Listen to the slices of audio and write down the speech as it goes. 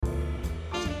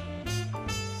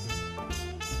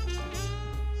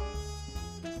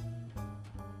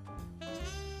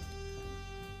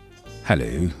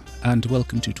Hello, and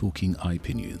welcome to Talking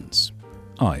Opinions.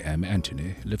 I am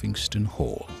Anthony Livingston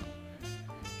Hall.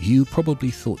 You probably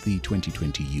thought the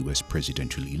 2020 US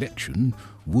presidential election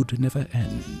would never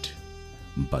end,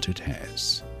 but it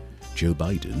has. Joe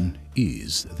Biden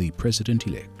is the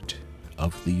president-elect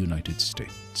of the United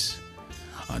States.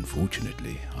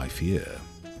 Unfortunately, I fear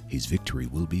his victory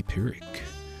will be Pyrrhic,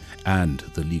 and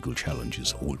the legal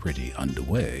challenges already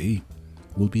underway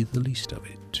will be the least of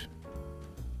it.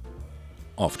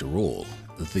 After all,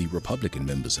 the Republican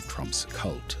members of Trump's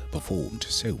cult performed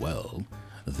so well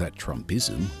that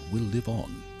Trumpism will live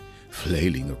on,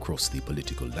 flailing across the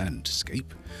political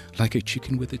landscape like a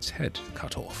chicken with its head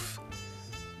cut off.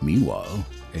 Meanwhile,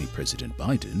 a President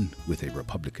Biden with a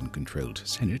Republican-controlled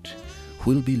Senate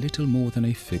will be little more than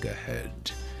a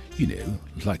figurehead,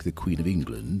 like the Queen of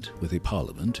England with a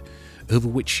parliament over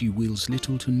which she wields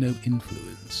little to no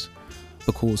influence,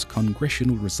 because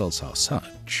congressional results are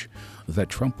such that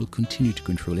Trump will continue to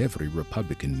control every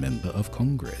Republican member of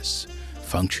Congress,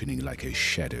 functioning like a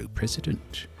shadow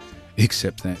president,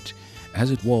 except that,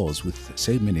 as it was with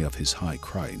so many of his high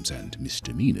crimes and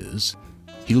misdemeanors,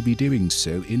 he'll be doing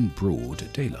so in broad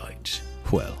daylight.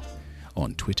 Well,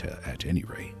 on Twitter at any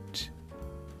rate.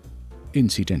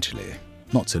 Incidentally,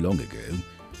 not so long ago,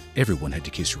 everyone had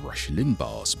to kiss Rush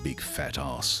Limbaugh's big fat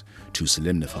ass to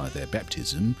solemnify their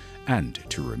baptism and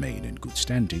to remain in good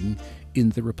standing in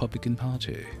the Republican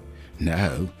Party.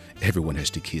 Now, everyone has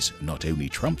to kiss not only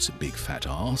Trump's big fat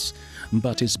ass,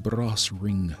 but his brass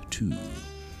ring too.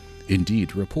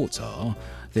 Indeed, reports are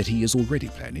that he is already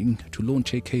planning to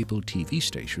launch a cable TV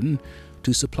station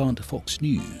to supplant Fox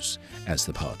News as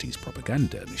the party's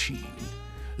propaganda machine.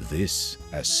 This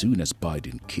as soon as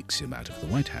Biden kicks him out of the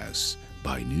White House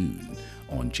by noon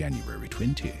on January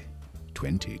 20,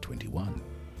 2021.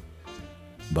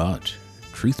 But,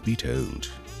 truth be told,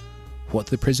 what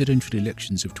the presidential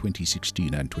elections of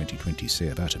 2016 and 2020 say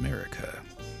about America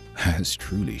has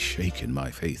truly shaken my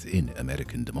faith in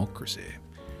American democracy.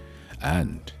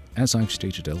 And, as I've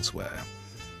stated elsewhere,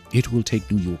 it will take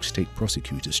New York state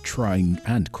prosecutors trying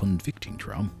and convicting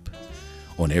Trump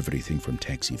on everything from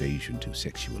tax evasion to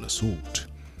sexual assault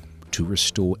to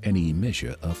restore any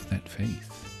measure of that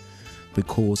faith.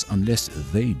 Because unless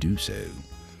they do so,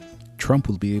 Trump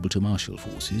will be able to marshal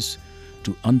forces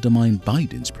to undermine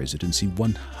Biden's presidency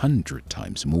 100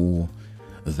 times more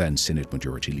than Senate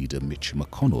Majority Leader Mitch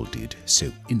McConnell did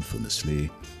so infamously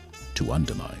to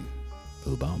undermine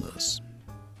Obama's.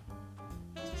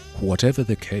 Whatever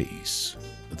the case,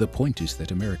 the point is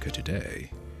that America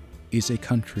today is a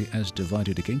country as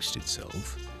divided against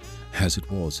itself as it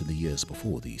was in the years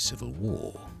before the Civil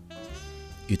War.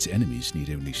 Its enemies need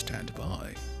only stand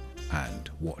by and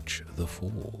watch the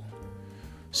fall.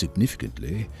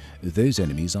 Significantly, those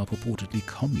enemies are purportedly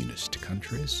communist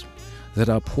countries that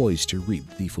are poised to reap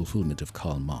the fulfillment of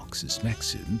Karl Marx's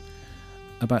maxim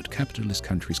about capitalist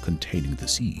countries containing the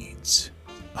seeds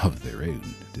of their own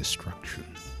destruction.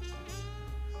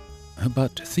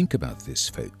 But think about this,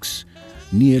 folks.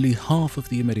 Nearly half of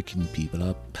the American people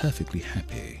are perfectly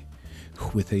happy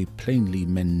with a plainly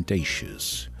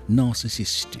mendacious,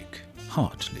 narcissistic,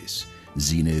 heartless,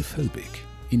 xenophobic,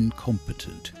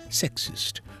 incompetent,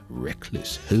 sexist,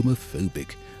 reckless,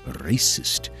 homophobic,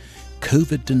 racist,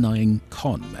 COVID-denying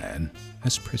con man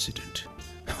as president.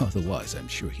 Otherwise, I'm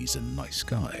sure he's a nice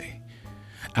guy.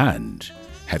 And,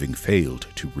 having failed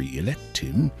to re-elect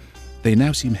him, they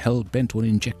now seem hell-bent on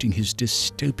injecting his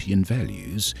dystopian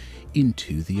values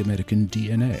into the American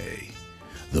DNA,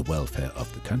 the welfare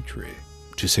of the country,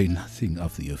 to say nothing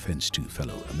of the offense to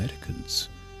fellow Americans.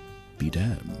 Be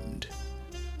damned.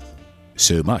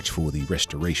 So much for the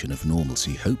restoration of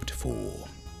normalcy hoped for.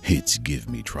 It's give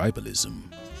me tribalism,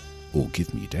 or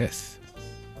give me death.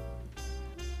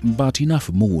 But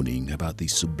enough mourning about the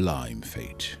sublime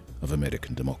fate of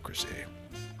American democracy,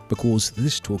 because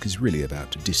this talk is really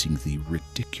about dissing the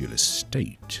ridiculous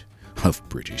state of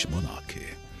British monarchy.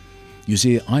 You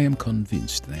see, I am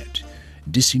convinced that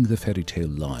dissing the fairy tale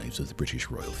lives of the British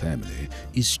royal family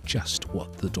is just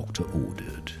what the doctor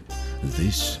ordered.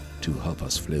 This to help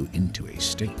us flow into a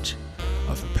state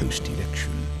of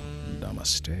post-election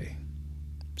namaste.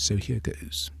 So here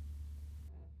goes.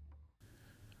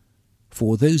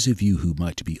 For those of you who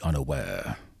might be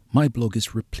unaware, my blog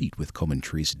is replete with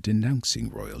commentaries denouncing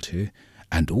royalty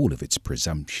and all of its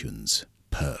presumptions,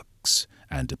 perks,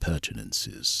 and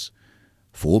appurtenances.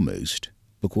 Foremost,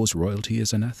 because royalty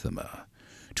is anathema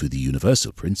to the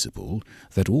universal principle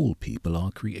that all people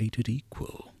are created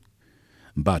equal.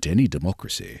 But any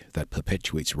democracy that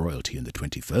perpetuates royalty in the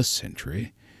 21st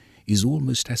century is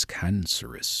almost as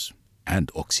cancerous and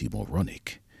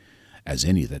oxymoronic as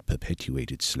any that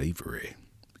perpetuated slavery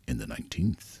in the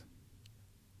 19th.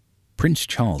 Prince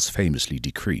Charles famously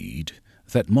decreed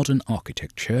that modern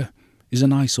architecture is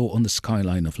an eyesore on the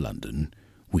skyline of London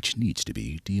which needs to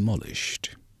be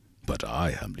demolished. But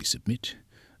I humbly submit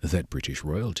that British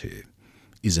royalty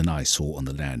is an eyesore on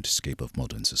the landscape of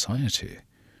modern society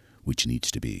which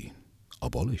needs to be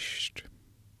abolished.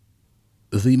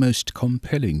 The most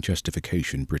compelling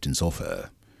justification Britons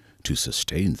offer to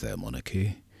sustain their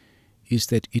monarchy is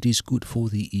that it is good for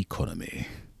the economy.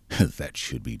 That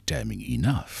should be damning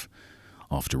enough.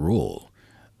 After all,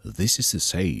 this is the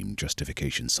same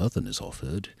justification Southerners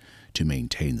offered to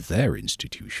maintain their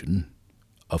institution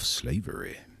of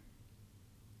slavery.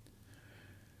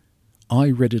 I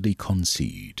readily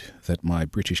concede that my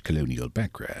British colonial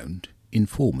background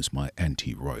informs my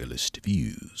anti-royalist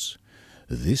views.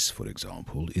 This, for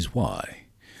example, is why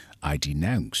I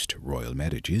denounced royal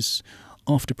marriages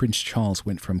after Prince Charles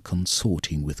went from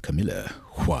consorting with Camilla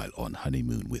while on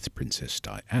honeymoon with Princess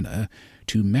Diana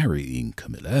to marrying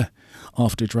Camilla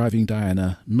after driving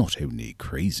Diana not only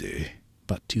crazy,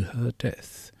 but to her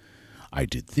death. I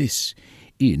did this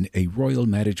in a royal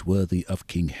marriage worthy of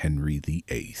King Henry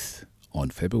VIII on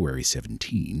February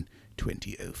 17,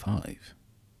 2005.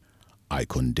 I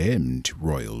condemned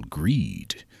royal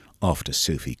greed after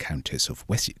Sophie, Countess of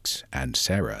Wessex, and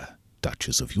Sarah,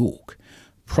 Duchess of York,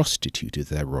 prostituted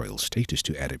their royal status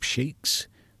to Arab sheikhs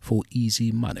for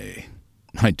easy money.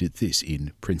 I did this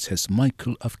in Princess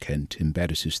Michael of Kent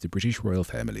Embarrasses the British Royal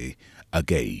Family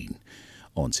again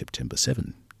on September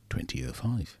 7,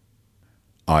 2005.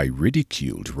 I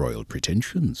ridiculed royal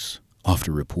pretensions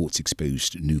after reports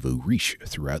exposed nouveau riche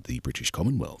throughout the British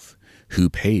Commonwealth, who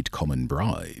paid common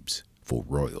bribes for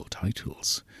royal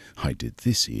titles. I did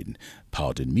this in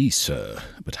Pardon Me, Sir,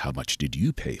 but how much did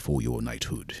you pay for your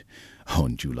knighthood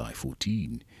on July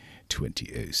 14,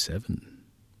 2007.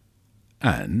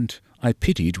 And I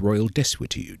pitied royal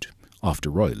desuetude after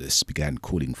royalists began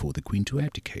calling for the Queen to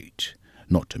abdicate,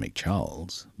 not to make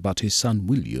Charles, but his son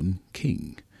William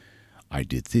king. I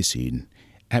did this in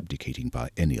Abdicating by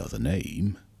Any Other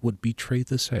Name Would Betray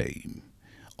the Same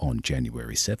on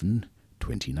January 7,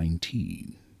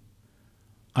 2019.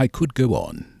 I could go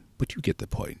on, but you get the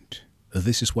point.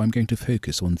 This is why I'm going to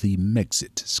focus on the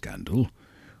Megxit scandal,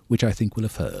 which I think will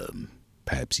affirm,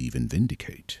 perhaps even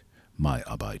vindicate, my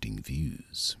abiding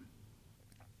views.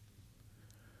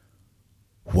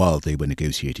 While they were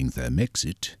negotiating their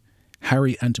Megxit,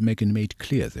 Harry and Meghan made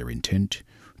clear their intent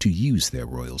to use their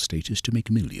royal status to make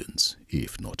millions,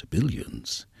 if not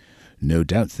billions. No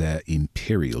doubt their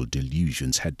imperial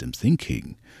delusions had them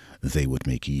thinking they would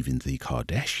make even the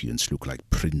Kardashians look like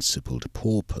principled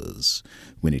paupers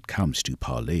when it comes to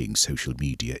parlaying social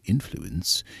media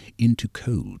influence into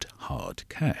cold, hard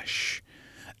cash.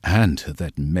 And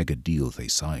that mega deal they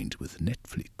signed with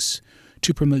Netflix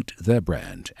to promote their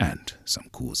brand, and some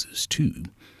causes too,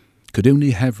 could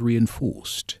only have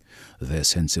reinforced their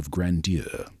sense of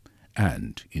grandeur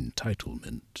and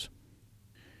entitlement.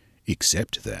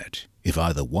 Except that, if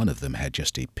either one of them had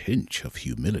just a pinch of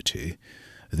humility,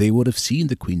 they would have seen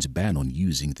the Queen's ban on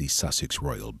using the Sussex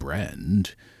royal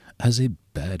brand as a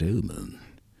bad omen,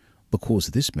 because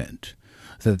this meant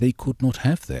that they could not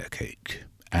have their cake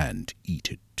and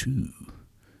eat it too.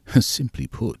 Simply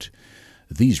put,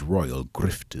 these royal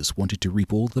grifters wanted to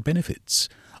reap all the benefits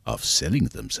of selling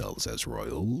themselves as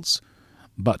royals,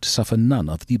 but suffer none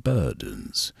of the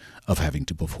burdens of having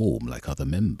to perform like other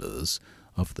members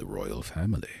of the royal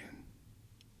family.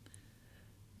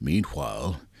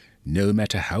 Meanwhile, no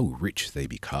matter how rich they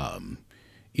become,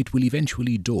 it will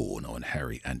eventually dawn on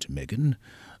Harry and Meghan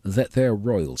that their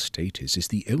royal status is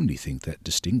the only thing that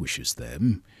distinguishes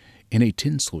them in a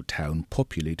tinsel town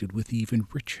populated with even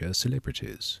richer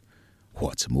celebrities.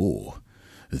 What's more,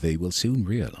 they will soon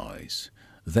realize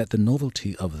that the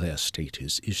novelty of their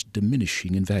status is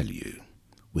diminishing in value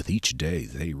with each day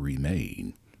they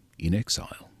remain in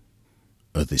exile.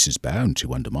 This is bound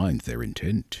to undermine their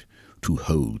intent to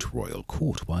hold royal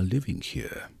court while living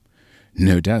here.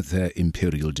 No doubt their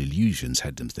imperial delusions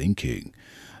had them thinking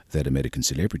that American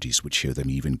celebrities would show them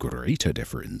even greater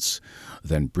deference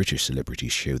than British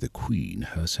celebrities show the Queen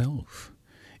herself.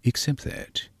 Except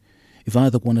that, if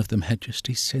either one of them had just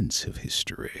a sense of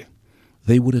history,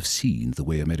 they would have seen the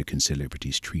way American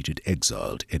celebrities treated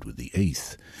exiled Edward VIII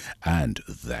and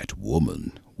that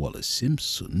woman, Wallis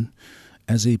Simpson,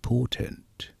 as a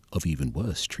portent of even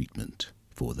worse treatment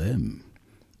for them.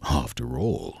 After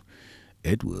all,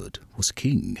 Edward was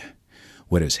king,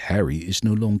 whereas Harry is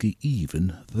no longer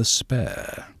even the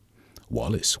spare.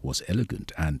 Wallis was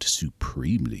elegant and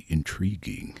supremely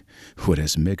intriguing,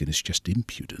 whereas Meghan is just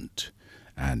impudent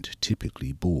and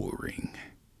typically boring.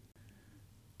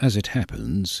 As it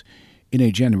happens, in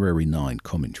a January 9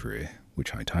 commentary,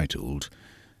 which I titled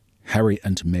Harry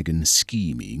and Meghan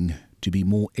Scheming to be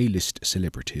more A-list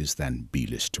celebrities than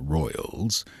B-list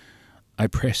royals, I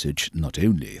presaged not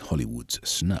only Hollywood's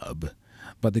snub,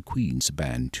 but the Queen's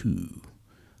ban too.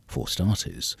 For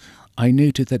starters, I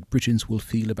noted that Britons will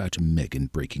feel about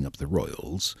Meghan breaking up the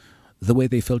royals the way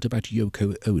they felt about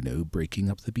Yoko Ono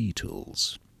breaking up the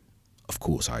Beatles. Of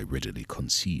course, I readily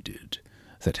conceded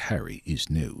that Harry is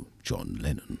no John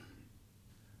Lennon.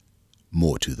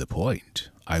 More to the point,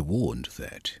 I warned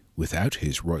that, without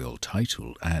his royal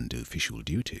title and official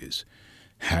duties,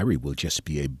 Harry will just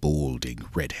be a balding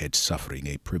redhead suffering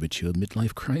a premature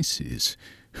midlife crisis,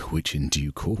 which in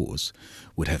due course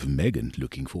would have Meghan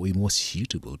looking for a more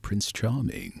suitable Prince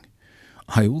Charming.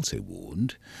 I also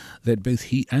warned that both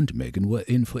he and Meghan were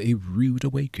in for a rude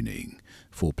awakening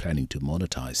for planning to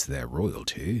monetize their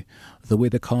royalty the way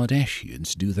the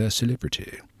Kardashians do their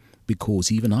celebrity,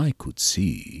 because even I could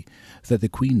see that the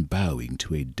Queen bowing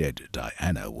to a dead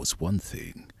Diana was one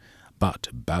thing, but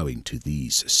bowing to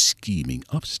these scheming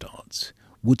upstarts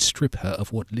would strip her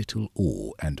of what little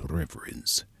awe and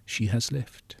reverence she has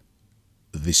left.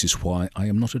 This is why I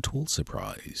am not at all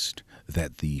surprised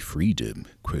that the freedom,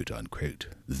 quote-unquote,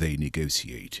 they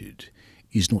negotiated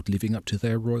is not living up to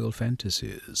their royal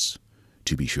fantasies.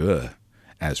 To be sure,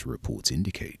 as reports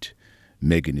indicate,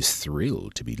 Meghan is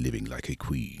thrilled to be living like a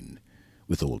queen,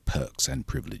 with all perks and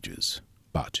privileges,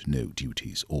 but no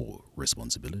duties or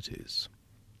responsibilities.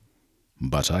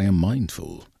 But I am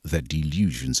mindful that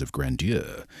delusions of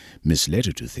grandeur misled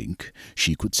her to think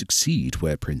she could succeed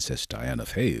where Princess Diana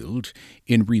failed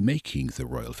in remaking the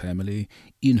royal family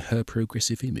in her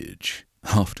progressive image.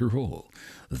 After all,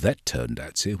 that turned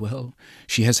out so well,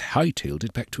 she has hightailed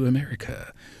it back to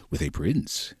America, with a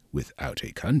prince without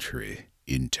a country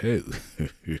in tow.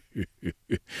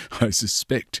 I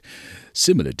suspect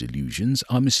similar delusions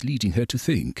are misleading her to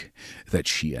think that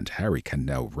she and Harry can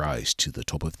now rise to the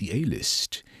top of the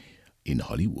A-list in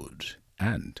Hollywood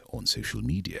and on social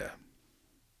media.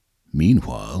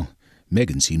 Meanwhile,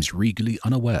 Meghan seems regally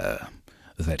unaware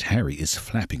that Harry is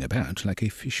flapping about like a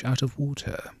fish out of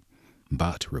water,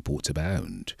 but reports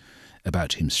abound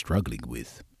about him struggling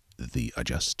with the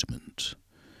adjustment.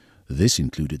 This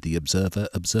included the Observer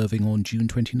observing on June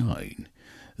 29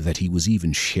 that he was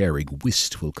even sharing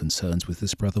wistful concerns with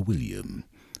his brother William,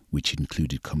 which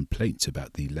included complaints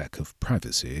about the lack of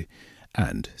privacy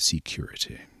and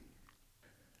security.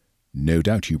 No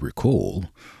doubt you recall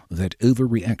that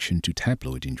overreaction to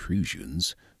tabloid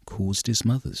intrusions caused his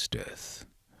mother's death.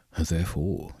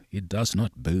 Therefore, it does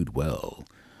not bode well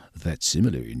that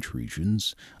similar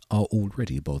intrusions are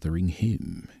already bothering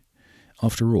him.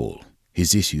 After all,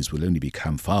 his issues will only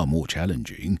become far more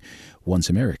challenging once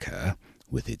America,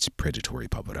 with its predatory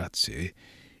paparazzi,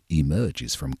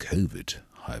 emerges from COVID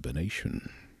hibernation.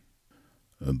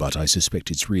 But I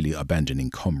suspect it's really abandoning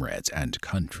comrades and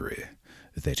country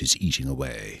that is eating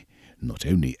away not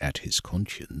only at his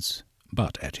conscience,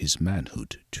 but at his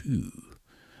manhood too.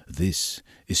 This,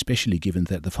 especially given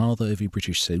that the father of a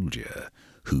British soldier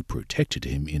who protected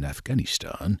him in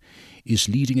Afghanistan is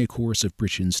leading a chorus of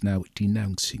Britons now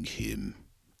denouncing him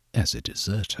as a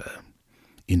deserter.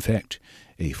 In fact,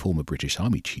 a former British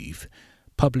Army chief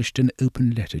published an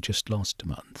open letter just last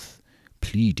month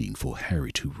pleading for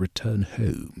Harry to return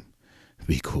home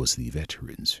because the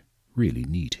veterans really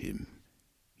need him.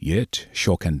 Yet,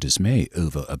 shock and dismay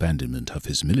over abandonment of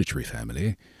his military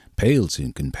family pales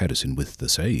in comparison with the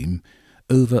same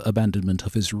over abandonment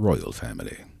of his royal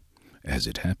family. As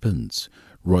it happens,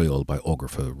 royal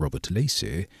biographer Robert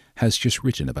Lacey has just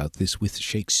written about this with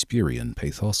Shakespearean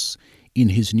pathos in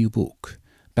his new book,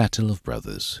 Battle of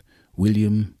Brothers,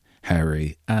 William,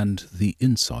 Harry, and the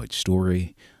Inside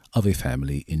Story of a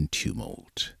Family in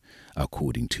Tumult.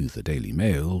 According to the Daily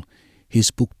Mail,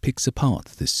 his book picks apart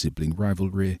this sibling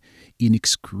rivalry in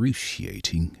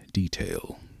excruciating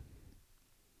detail.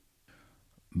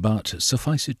 But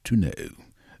suffice it to know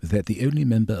that the only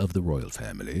member of the royal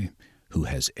family who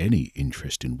has any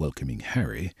interest in welcoming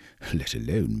Harry, let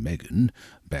alone Meghan,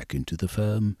 back into the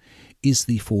firm, is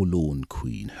the forlorn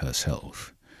Queen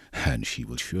herself, and she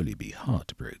will surely be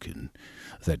heartbroken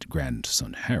that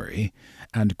grandson Harry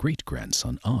and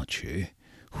great-grandson Archie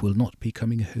will not be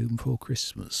coming home for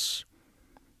Christmas.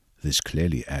 This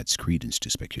clearly adds credence to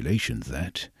speculation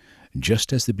that,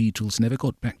 just as the Beatles never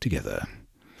got back together,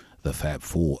 the Fab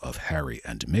Four of Harry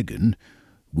and Meghan,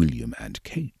 William and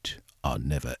Kate, are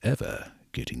never ever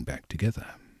getting back together.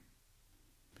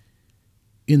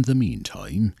 In the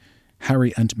meantime,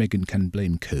 Harry and Meghan can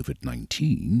blame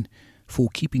COVID-19 for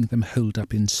keeping them holed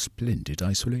up in splendid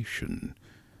isolation.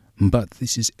 But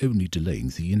this is only delaying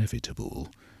the inevitable,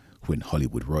 when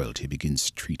Hollywood royalty begins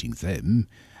treating them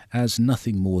as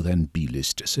nothing more than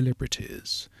B-list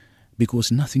celebrities,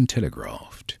 because nothing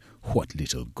telegraphed what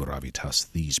little gravitas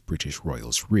these British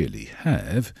royals really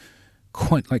have,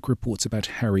 quite like reports about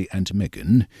Harry and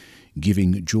Meghan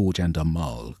giving George and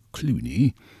Amal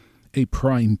Clooney a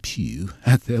prime pew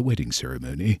at their wedding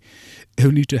ceremony,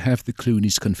 only to have the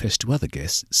Clooneys confess to other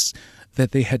guests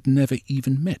that they had never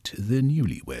even met the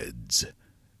newlyweds.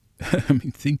 I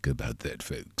mean, think about that,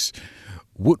 folks.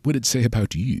 What would it say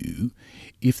about you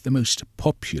if the most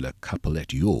popular couple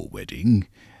at your wedding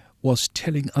was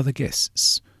telling other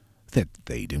guests that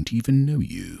they don't even know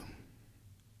you?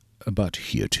 But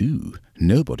here too,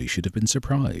 nobody should have been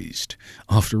surprised.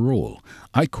 After all,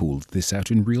 I called this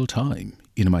out in real time.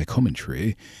 In my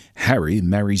commentary, Harry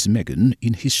marries Meghan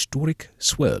in historic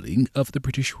swirling of the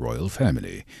British royal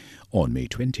family on May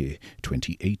 20,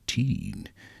 2018.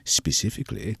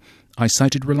 Specifically, I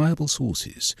cited reliable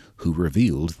sources who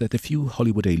revealed that the few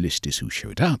Hollywood A-listers who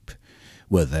showed up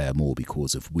were there more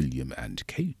because of William and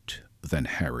Kate than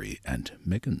Harry and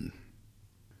Meghan.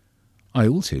 I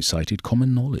also cited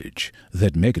common knowledge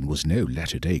that Meghan was no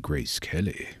latter-day Grace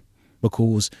Kelly,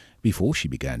 because before she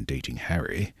began dating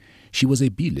Harry, she was a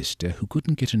B-lister who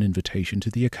couldn't get an invitation to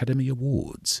the Academy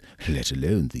Awards, let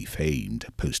alone the famed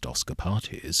post-Oscar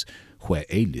parties where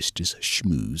A-listers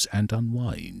schmooze and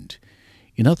unwind.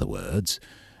 In other words,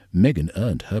 Meghan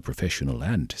earned her professional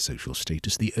and social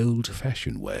status the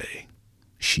old-fashioned way.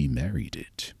 She married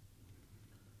it.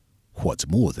 What's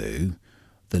more, though,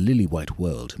 the lily-white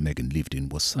world Meghan lived in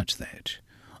was such that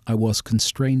I was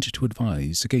constrained to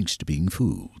advise against being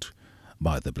fooled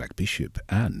by the black bishop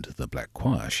and the black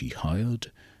choir she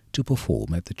hired to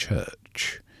perform at the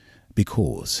church.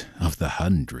 Because of the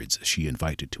hundreds she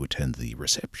invited to attend the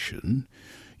reception,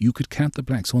 you could count the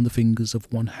blacks on the fingers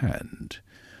of one hand,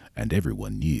 and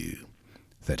everyone knew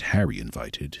that Harry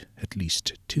invited at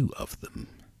least 2 of them.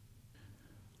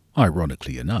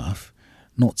 Ironically enough,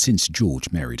 not since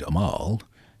George married Amal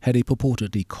had a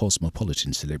purportedly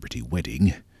cosmopolitan celebrity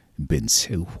wedding been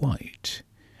so white.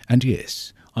 And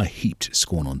yes, I heaped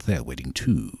scorn on their wedding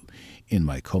too. In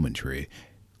my commentary,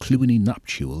 Clooney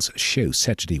nuptials show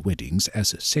Saturday weddings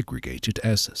as segregated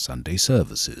as Sunday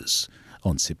services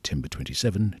on September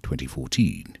 27,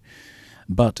 2014.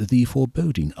 But the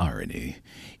foreboding irony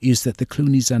is that the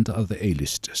Clooneys and other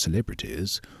A-list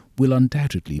celebrities will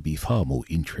undoubtedly be far more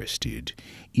interested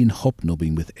in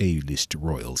hobnobbing with A-list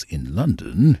royals in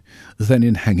London than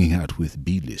in hanging out with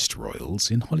B-list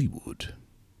royals in Hollywood.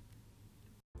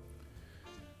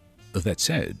 That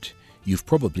said, you've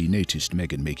probably noticed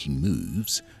Meghan making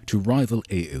moves to rival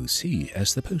AOC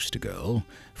as the poster girl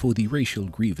for the racial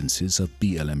grievances of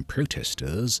BLM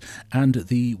protesters and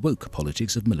the woke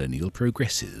politics of millennial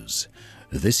progressives.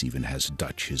 This even has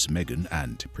Duchess Meghan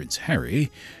and Prince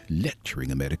Harry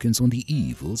lecturing Americans on the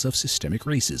evils of systemic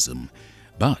racism.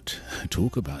 But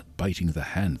talk about biting the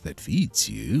hand that feeds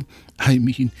you. I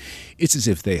mean, it's as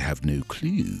if they have no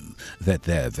clue that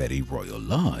their very royal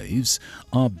lives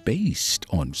are based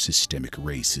on systemic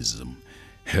racism.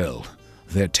 Hell,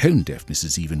 their tone deafness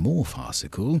is even more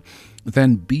farcical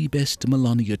than B-best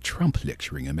Melania Trump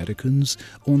lecturing Americans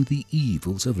on the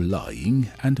evils of lying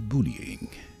and bullying.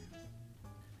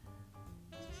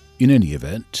 In any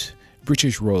event,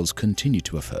 British royals continue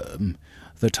to affirm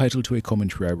the title to a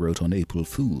commentary I wrote on April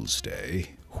Fool's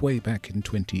Day, way back in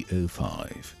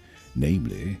 2005,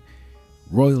 namely,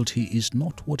 royalty is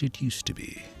not what it used to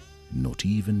be, not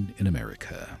even in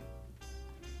America.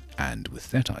 And with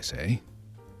that I say,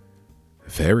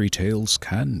 fairy tales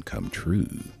can come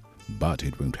true, but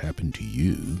it won't happen to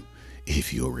you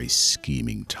if you're a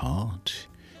scheming tart.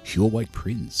 Your white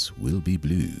prince will be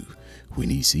blue when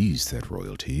he sees that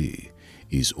royalty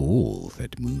is all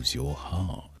that moves your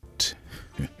heart.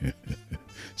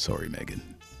 Sorry, Meghan.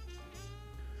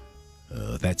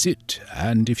 That's it,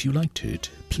 and if you liked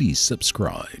it, please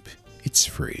subscribe. It's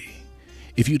free.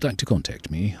 If you'd like to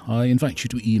contact me, I invite you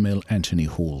to email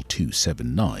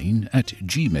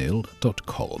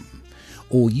anthonyhall279@gmail.com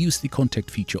or use the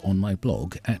contact feature on my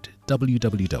blog at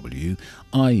www.ipjn.com.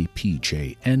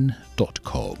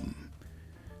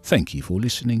 Thank you for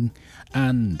listening,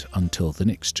 and until the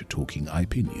next Talking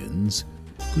Opinions,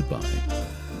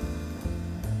 goodbye.